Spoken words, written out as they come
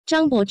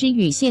张柏芝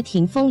与谢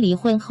霆锋离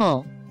婚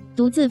后，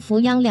独自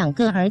抚养2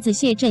个儿子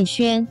谢震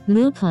轩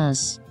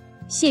Lucas、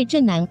谢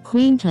震南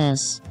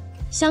Quintus。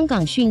香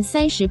港讯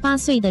38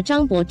岁的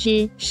张柏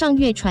芝上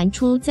月传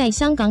出在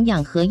香港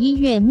养和医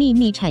院秘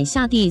密产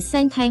下第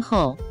3胎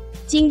后，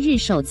今日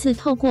首次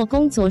透过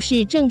工作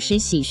室证实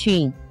喜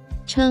讯，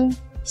称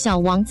小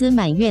王子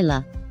满月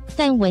了，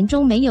但文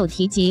中没有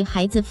提及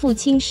孩子父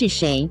亲是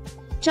谁。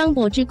张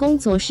柏芝工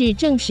作室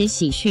证实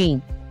喜讯，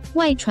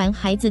外传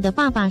孩子的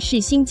爸爸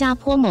是新加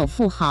坡某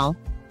富豪，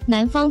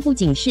男方不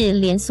仅是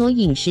连锁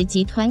饮食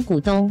集团股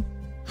东，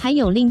还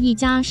有另一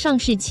家上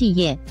市企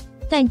业，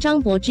但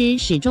张柏芝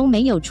始终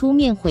没有出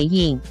面回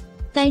应。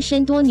单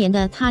身多年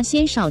的她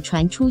鲜少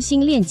传出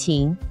新恋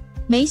情，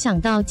没想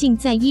到竟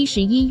在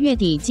11月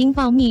底惊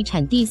爆密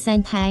产第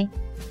3胎。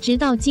直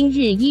到今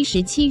日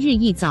17日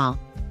一早，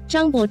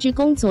张柏芝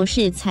工作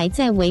室才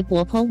在微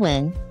博PO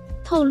文，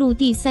透露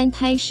第3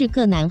胎是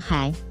个男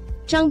孩。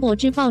张柏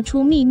芝爆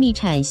出秘密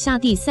产下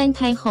第3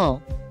胎后，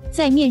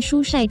在面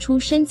书晒出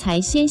身材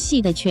纤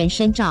细的全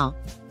身照。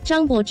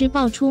张柏芝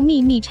爆出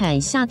秘密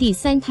产下第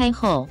3胎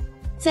后，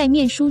在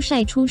面书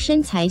晒出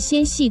身材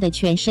纤细的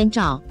全身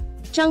照。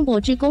张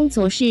柏芝工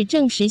作室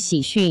证实喜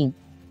讯，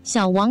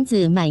小王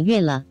子满月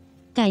了，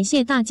感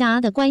谢大家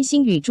的关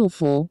心与祝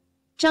福。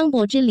张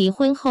柏芝离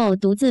婚后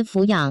独自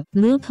抚养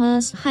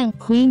Lucas 和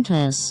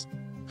Quintus，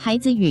 孩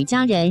子与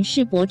家人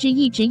是柏芝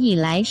一直以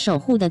来守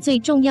护的最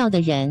重要的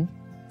人。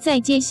在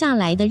接下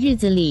来的日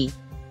子里，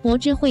柏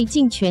芝会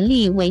尽全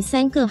力为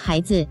3个孩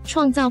子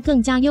创造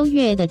更加优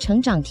越的成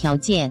长条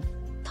件，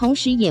同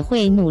时也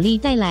会努力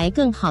带来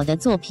更好的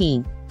作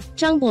品。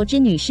张柏芝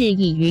女士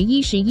已于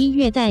11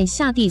月诞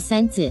下第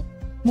3子，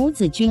母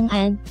子均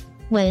安。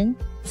文：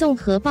综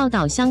合报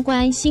道相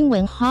关新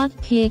闻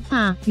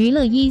hotpic 娱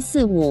乐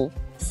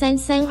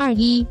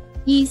1453321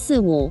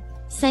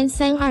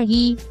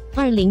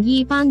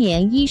 2018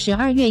年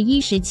12月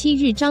17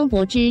日，张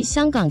柏芝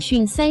香港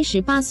讯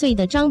38岁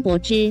的张柏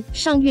芝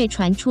上月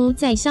传出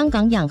在香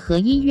港养和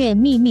医院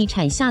秘密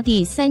产下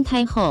第3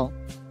胎后，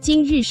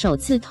今日首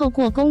次透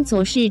过工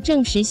作室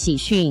证实喜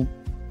讯，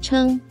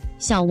称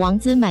小王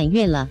子满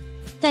月了，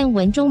但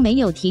文中没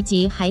有提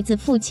及孩子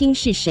父亲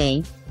是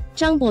谁。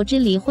张柏芝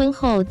离婚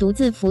后独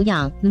自抚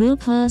养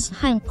Lucas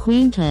和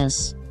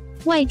Quintus，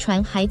 外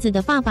传孩子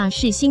的爸爸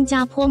是新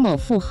加坡某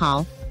富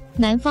豪，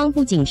男方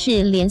不仅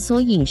是连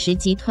锁饮食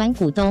集团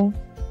股东，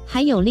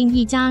还有另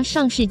一家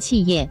上市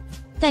企业，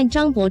但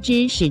张柏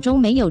芝始终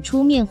没有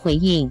出面回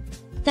应。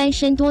单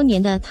身多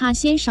年的她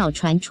鲜少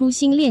传出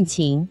新恋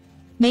情，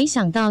没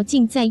想到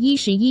竟在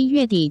11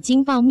月底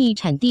惊爆密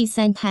产第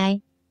3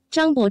胎。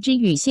张柏芝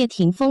与谢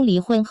霆锋离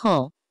婚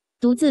后，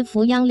独自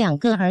抚养2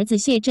个儿子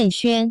谢震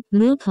轩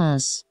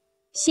Lucas、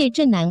谢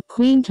震南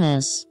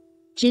Quintus。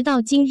直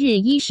到今日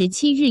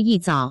17日一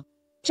早，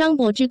张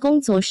柏芝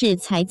工作室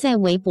才在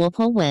微博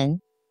PO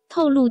文，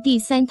透露第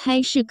3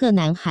胎是个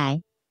男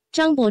孩。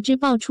张柏芝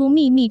爆出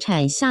秘密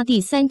产下第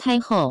3胎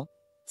后，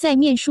在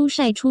面书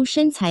晒出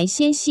身材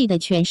纤细的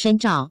全身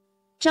照。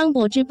张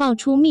柏芝爆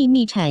出秘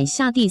密产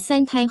下第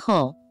3胎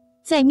后，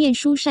在面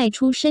书晒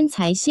出身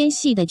材纤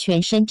细的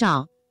全身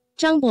照。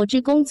张柏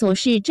芝工作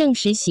室证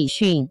实喜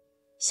讯，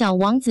小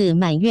王子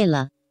满月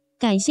了，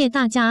感谢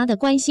大家的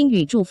关心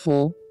与祝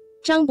福。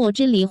张柏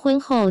芝离婚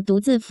后独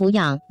自抚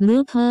养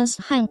Lucas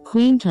和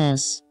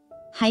Quintus，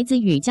 孩子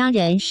与家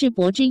人是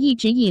柏芝一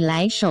直以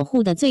来守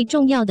护的最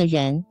重要的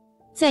人。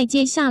在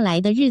接下来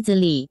的日子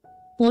里，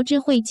柏芝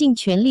会尽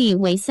全力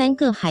为3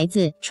个孩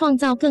子创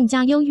造更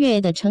加优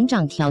越的成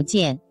长条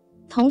件，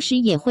同时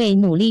也会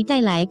努力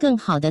带来更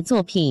好的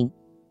作品。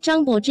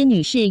张柏芝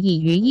女士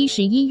已于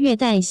11月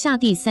诞下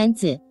第3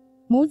子，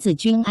母子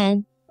均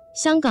安。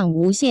香港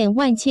无线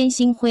万千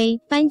星辉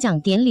颁奖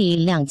典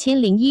礼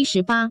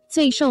2018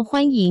最受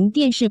欢迎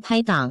电视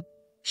拍档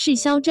是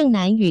萧正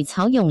楠与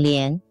曹永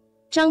廉。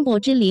张柏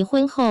芝离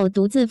婚后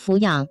独自抚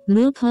养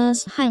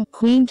Lucas 和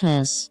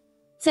Quintus，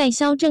 在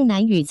萧正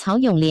楠与曹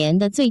永廉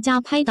的最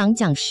佳拍档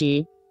奖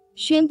时，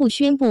宣布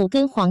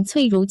跟黄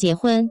翠如结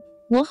婚，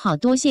我好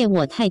多谢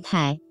我太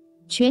太，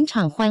全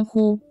场欢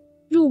呼。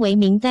入围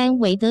名单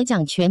为得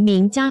奖全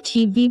民加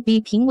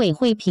TVB 评委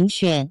会评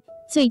选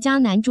最佳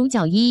男主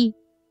角1，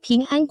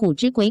平安谷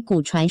之鬼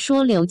谷传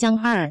说刘江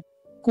2，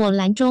果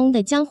篮中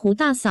的江湖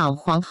大嫂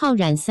黄浩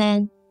然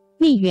3，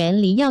蜜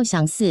源黎耀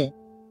祥4，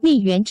蜜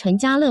源陈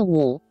家乐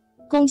5，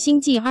宫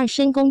心计2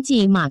申公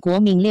记马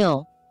国明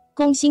6，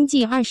宫心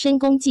计2申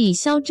公记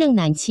萧正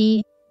楠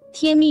7，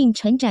天命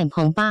陈展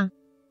鹏8，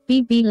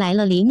 BB 来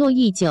了黎诺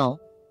义9，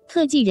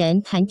特技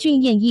人谭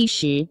俊彦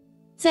10，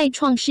再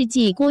创世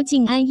纪郭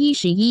晋安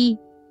11，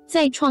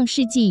再创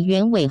世纪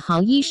袁伟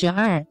豪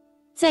12，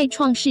再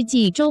创世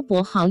纪周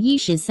柏豪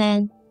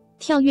13，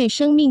跳跃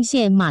生命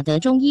线马德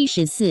钟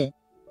14，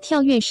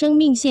跳跃生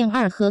命线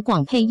2何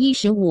广沛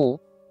15，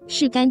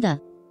是干的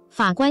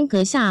法官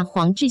阁下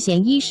黄志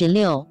贤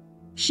16，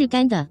是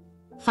干的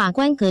法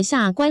官阁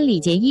下关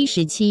礼杰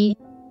17，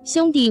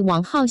兄弟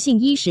王浩信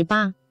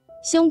18，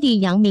兄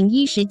弟杨明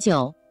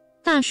19，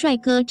大帅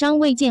哥张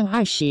卫健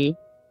20，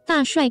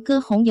大帅哥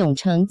洪永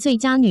城最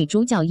佳女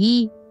主角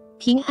1，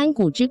平安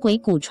谷之鬼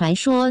谷传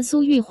说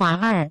苏玉华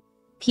2，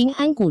平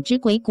安谷之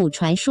鬼谷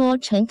传说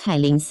陈凯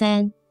琳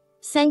3，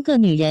三个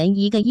女人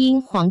一个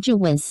音黄志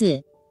文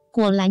4，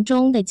果篮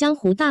中的江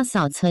湖大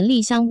嫂岑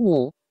丽香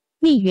5，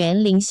蜜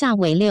园林夏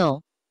为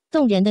6，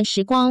动人的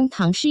时光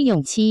唐诗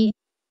咏7，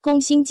宫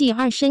心计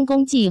2申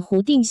宫计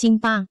胡定欣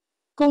8，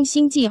宫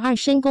心计2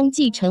申宫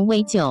计陈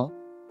为9，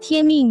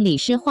天命李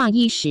诗画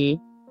10，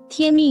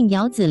天命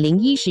姚子羚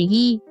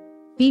11，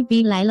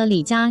 BB 来了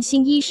李嘉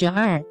欣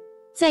12，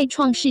再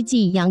创世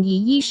纪杨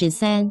怡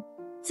13，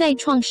再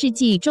创世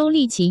纪周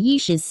丽淇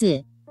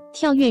14，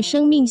跳跃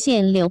生命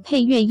线刘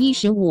佩月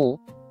15，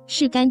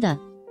是干的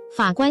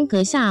法官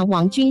阁下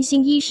王君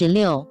馨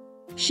16，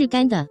是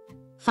干的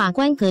法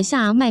官阁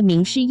下麦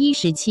明诗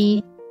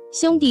17，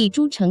兄弟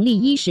朱成立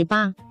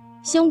18，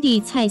兄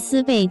弟蔡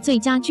思贝最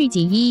佳剧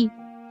集1，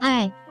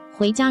爱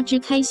回家之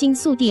开心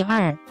速递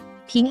2，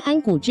平安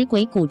谷之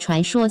鬼谷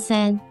传说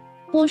3，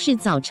波士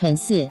早晨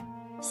4，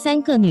三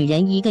个女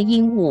人一个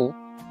鹦鹉，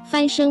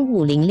翻身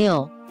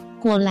506，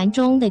果篮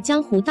中的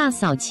江湖大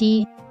嫂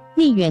7，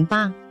蜜园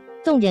8，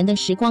动人的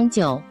时光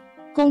9，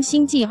宫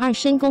心计2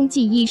申宫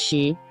计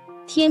10，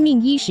天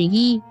命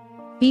11，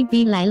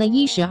 BB 来了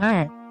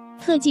12，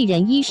特技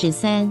人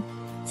13，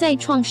再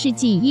创世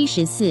纪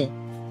14，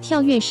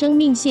跳跃生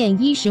命线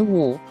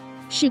15，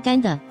是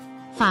干的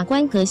法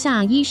官阁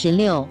下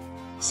16，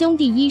兄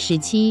弟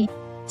17，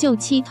救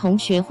妻同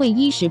学会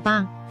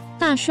18，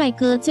大帅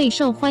哥最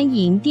受欢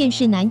迎电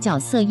视男角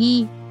色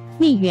1，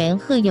蜜园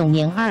贺永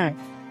年2，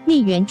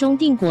蜜园中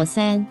定国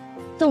3，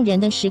动人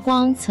的时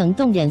光曾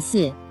动人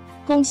4，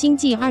宫心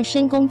计2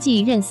申宫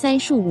计任3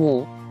树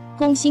5，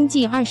宫心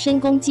计2申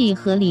宫计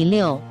和离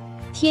6，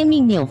天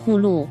命钮祜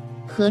禄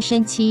和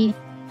珅7，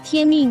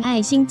天命爱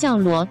新教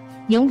罗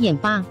永演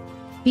8，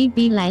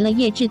 BB 来了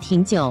叶志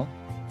廷9，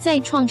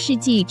再创世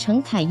纪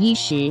陈凯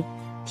10，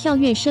跳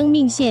跃生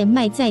命线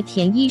麦在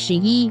田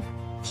11，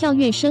跳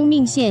跃生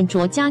命线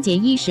卓佳杰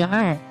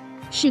12，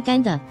是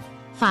干的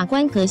法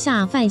官阁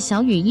下范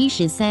小雨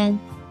13，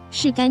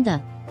是干的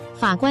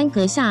法官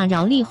阁下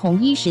饶丽红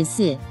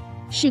14，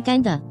是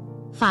干的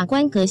法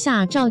官阁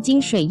下赵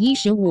金水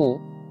15，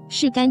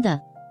是干的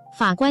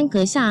法官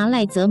阁下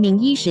赖泽明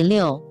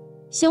16，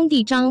兄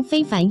弟张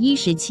非凡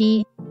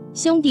17，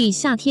兄弟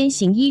夏天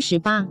行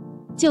18，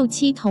救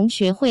妻同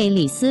学会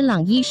李思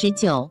朗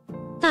19，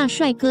大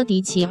帅哥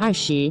迪奇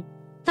20，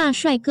大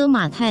帅哥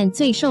马探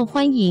最受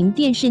欢迎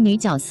电视女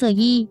角色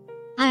1，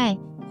爱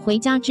回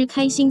家之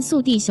开心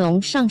速递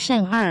熊上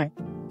善2，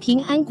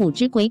平安谷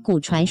之鬼谷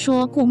传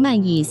说顾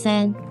漫乙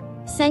3，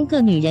三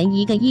个女人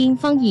一个音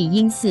方乙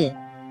音4，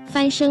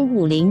翻身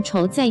50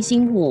愁在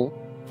心5，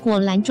果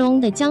篮中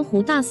的江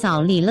湖大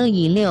嫂李乐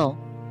怡6，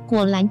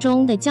果篮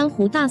中的江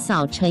湖大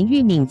嫂陈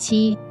玉敏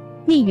7，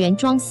蜜园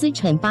庄思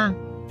成8，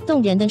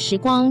动人的时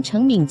光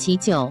程敏琪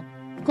9，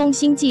宫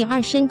心计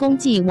2申宫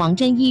计王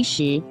真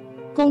10，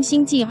宫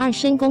心计2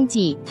申宫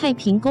计太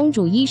平公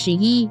主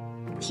11，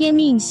天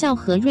命孝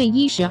和瑞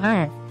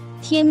12，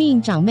天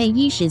命长妹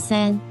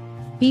13，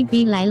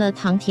 BB 来了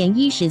唐田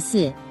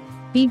14，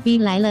 BB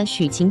来了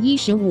许晴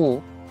15，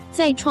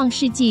再创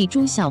世纪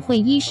朱小慧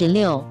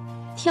16，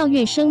跳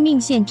跃生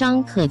命线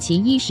张可琪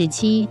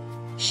17，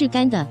是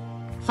干的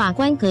法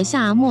官阁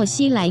下莫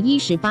西来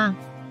18，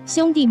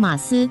兄弟马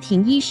思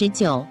婷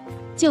19，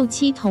救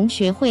妻同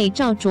学会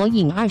赵卓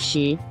颖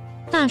20，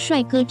大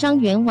帅哥张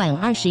元婉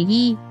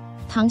21，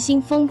溏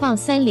心风暴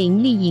3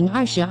林丽莹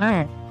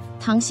22，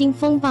溏心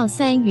风暴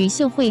3于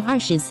秀慧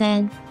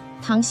23，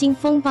溏心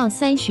风暴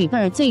3许贝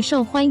尔最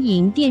受欢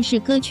迎电视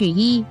歌曲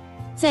1，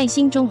在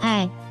心中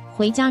爱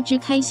回家之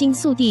开心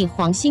速递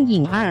黄心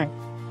颖2，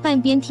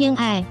半边天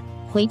爱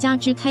回家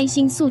之开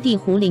心速递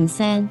胡林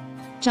3，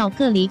找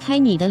个离开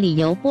你的理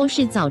由波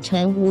士早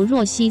晨吴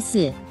若曦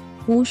4，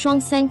无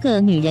双三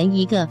个女人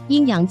一个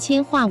阴阳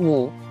铅画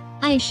5，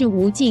爱是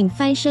无尽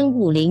翻身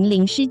50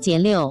林诗杰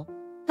6，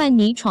伴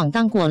你闯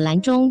荡果篮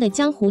中的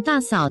江湖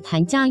大嫂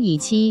谭嘉怡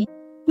7，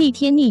逆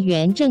天逆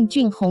缘郑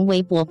俊宏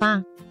微博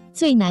8，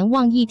最难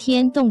忘一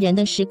天动人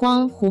的时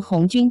光胡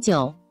红军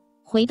9，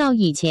回到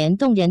以前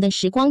动人的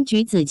时光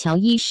橘子乔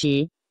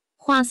10，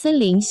花森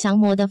林降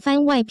魔的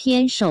番外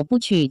篇首部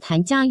曲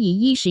谭嘉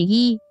怡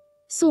11，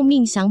宿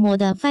命降魔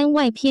的番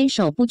外篇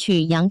首部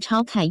曲杨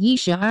朝凯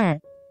12，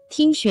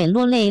听雪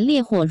落泪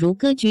烈火如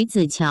歌橘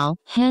子乔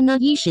Hannah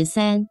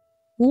 13，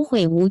无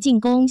悔无尽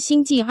宫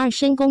心计2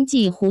申宫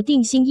计胡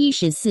定欣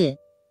14，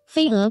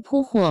飞蛾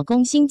扑火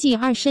宫心计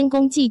2申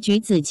宫计橘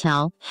子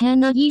乔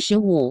Hannah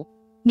 15，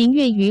明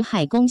月与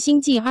海宫心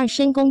计2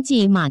申宫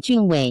计马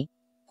俊伟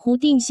胡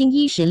定欣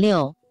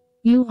16，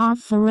 You are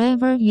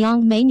forever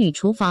young 美女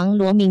厨房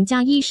罗明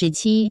佳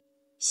17，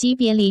惜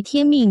别离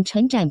天命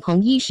陈展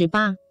鹏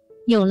18，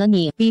有了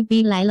你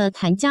BB 来了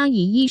谭嘉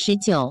怡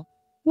19，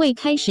未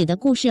开始的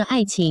故事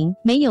爱情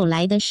没有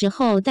来的时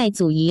候戴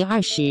祖仪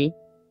20，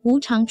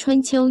无常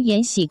春秋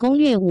延禧攻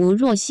略吴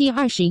若曦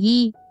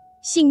21，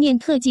信念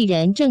特技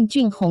人郑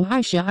俊宏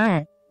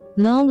22，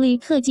 Lonely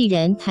特技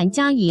人谭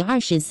嘉怡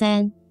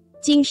23，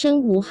今生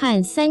无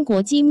憾三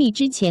国机密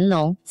之乾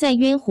隆在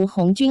渊胡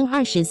红军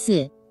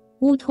24，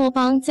乌托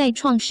邦在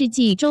创世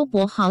纪周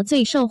柏豪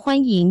最受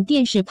欢迎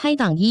电视拍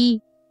档1，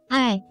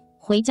爱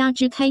回家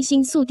之开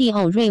心速递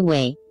欧瑞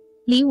伟、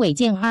李伟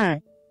健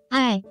2，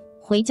爱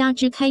回家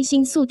之开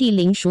心速递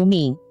林淑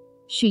敏、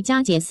许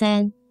家杰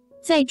3，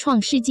在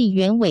创世纪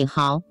袁伟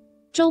豪、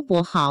周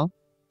柏豪、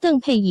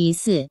邓佩仪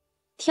4，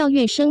跳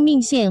跃生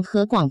命线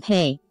何广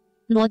沛、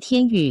罗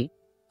天宇、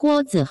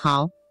郭子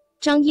豪、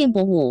张彦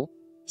博5，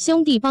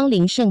兄弟帮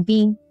林胜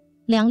斌、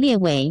梁烈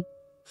伟、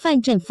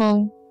范振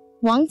锋、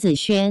王子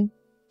轩、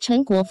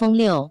陈国峰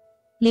6，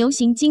流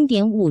行经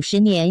典50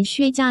年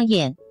薛家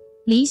燕、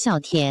李小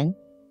田、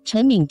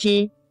陈敏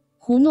之、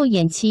胡诺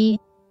言7，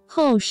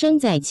后生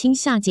仔亲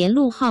夏桀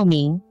陆浩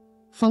明、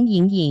冯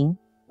莹莹、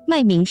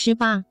麦明诗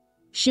8，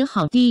石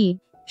好弟、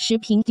石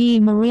平弟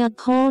Maria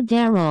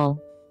Cordero、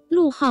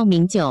陆浩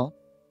明9，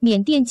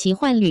缅甸奇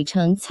幻旅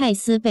程蔡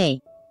思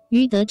贝、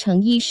余德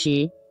成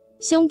10，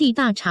兄弟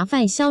大茶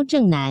饭萧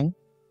正南、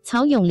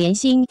曹永廉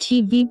新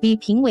TVB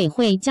评委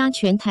会加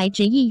全台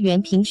职议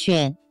员评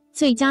选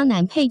最佳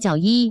男配角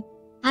1，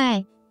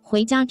爱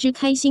回家之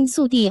开心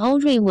速递欧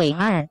瑞伟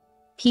2，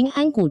平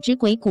安谷之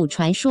鬼谷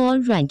传说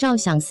阮兆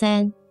祥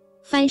3，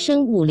翻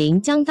身武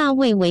林江大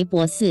卫微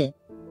博4，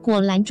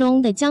果篮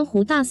中的江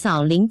湖大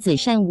嫂林子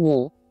善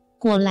5，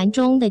果篮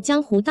中的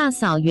江湖大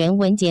嫂袁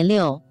文杰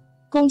6，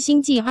宫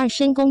心计2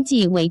申公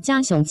计为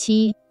家雄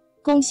7，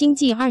宫心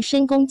计2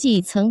申公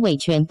计曾伟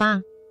全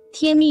8，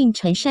天命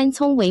陈山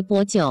聪微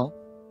博9，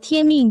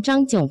天命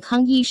张炯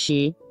康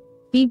10，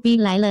 BB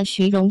来了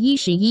徐荣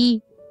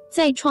11，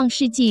在创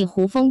世纪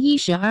胡峰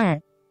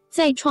12，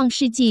在创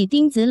世纪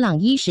丁子朗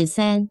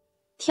13，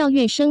跳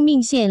跃生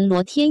命线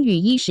罗天宇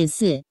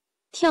14，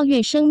跳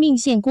跃生命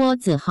线郭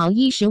子豪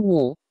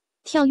15，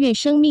跳跃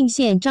生命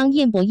线张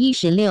彦博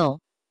16，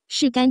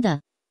是干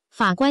的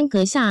法官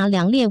阁下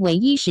梁烈为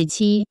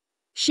17，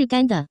是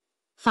干的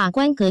法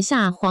官阁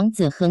下黄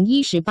子恒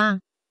18，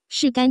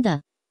是干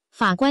的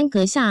法官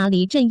阁下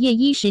黎正业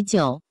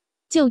19，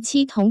旧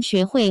期同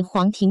学会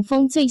黄庭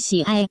锋最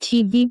喜爱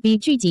TVB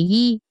剧集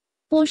1，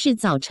波士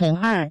早晨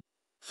2，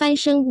翻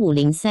身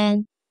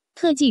503，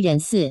特技人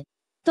4，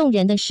动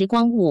人的时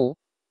光5，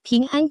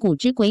平安谷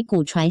之鬼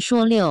谷传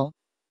说6，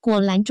果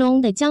篮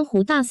中的江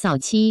湖大嫂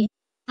7，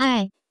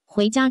爱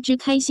回家之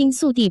开心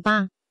速递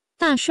8，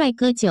大帅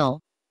哥9，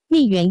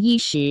蜜源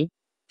10，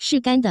是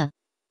干的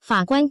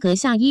法官阁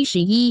下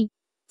11，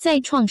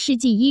在创世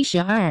纪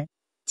12，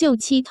旧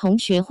期同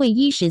学会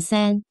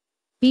13，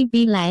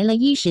 BB 来了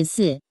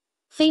14，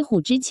飞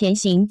虎之前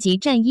行急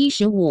战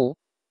15，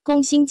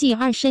宫心计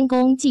2申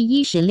公计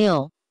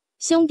16，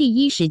兄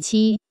弟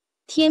17，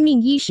天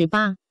命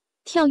18，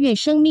跳跃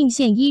生命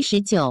线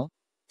19，